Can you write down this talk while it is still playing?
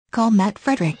Call Matt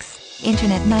Fredericks,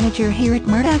 Internet Manager here at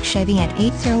Murdock Chevy at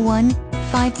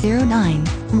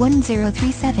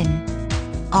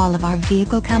 801-509-1037. All of our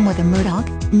vehicles come with a Murdock,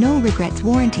 no regrets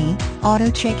warranty,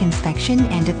 auto check inspection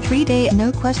and a 3-day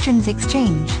no questions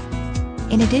exchange.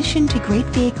 In addition to great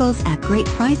vehicles at great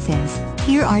prices,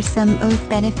 here are some of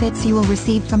benefits you will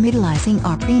receive from utilizing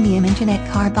our premium internet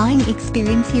car buying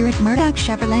experience here at Murdock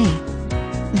Chevrolet.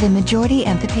 The majority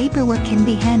of the paperwork can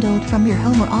be handled from your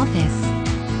home or office.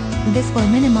 This will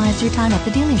minimize your time at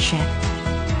the dealership.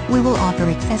 We will offer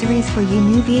accessories for your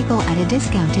new vehicle at a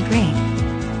discounted rate.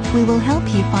 We will help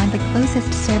you find the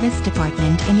closest service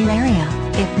department in your area,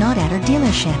 if not at our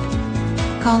dealership.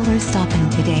 Call or stop in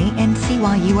today and see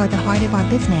why you are the heart of our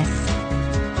business.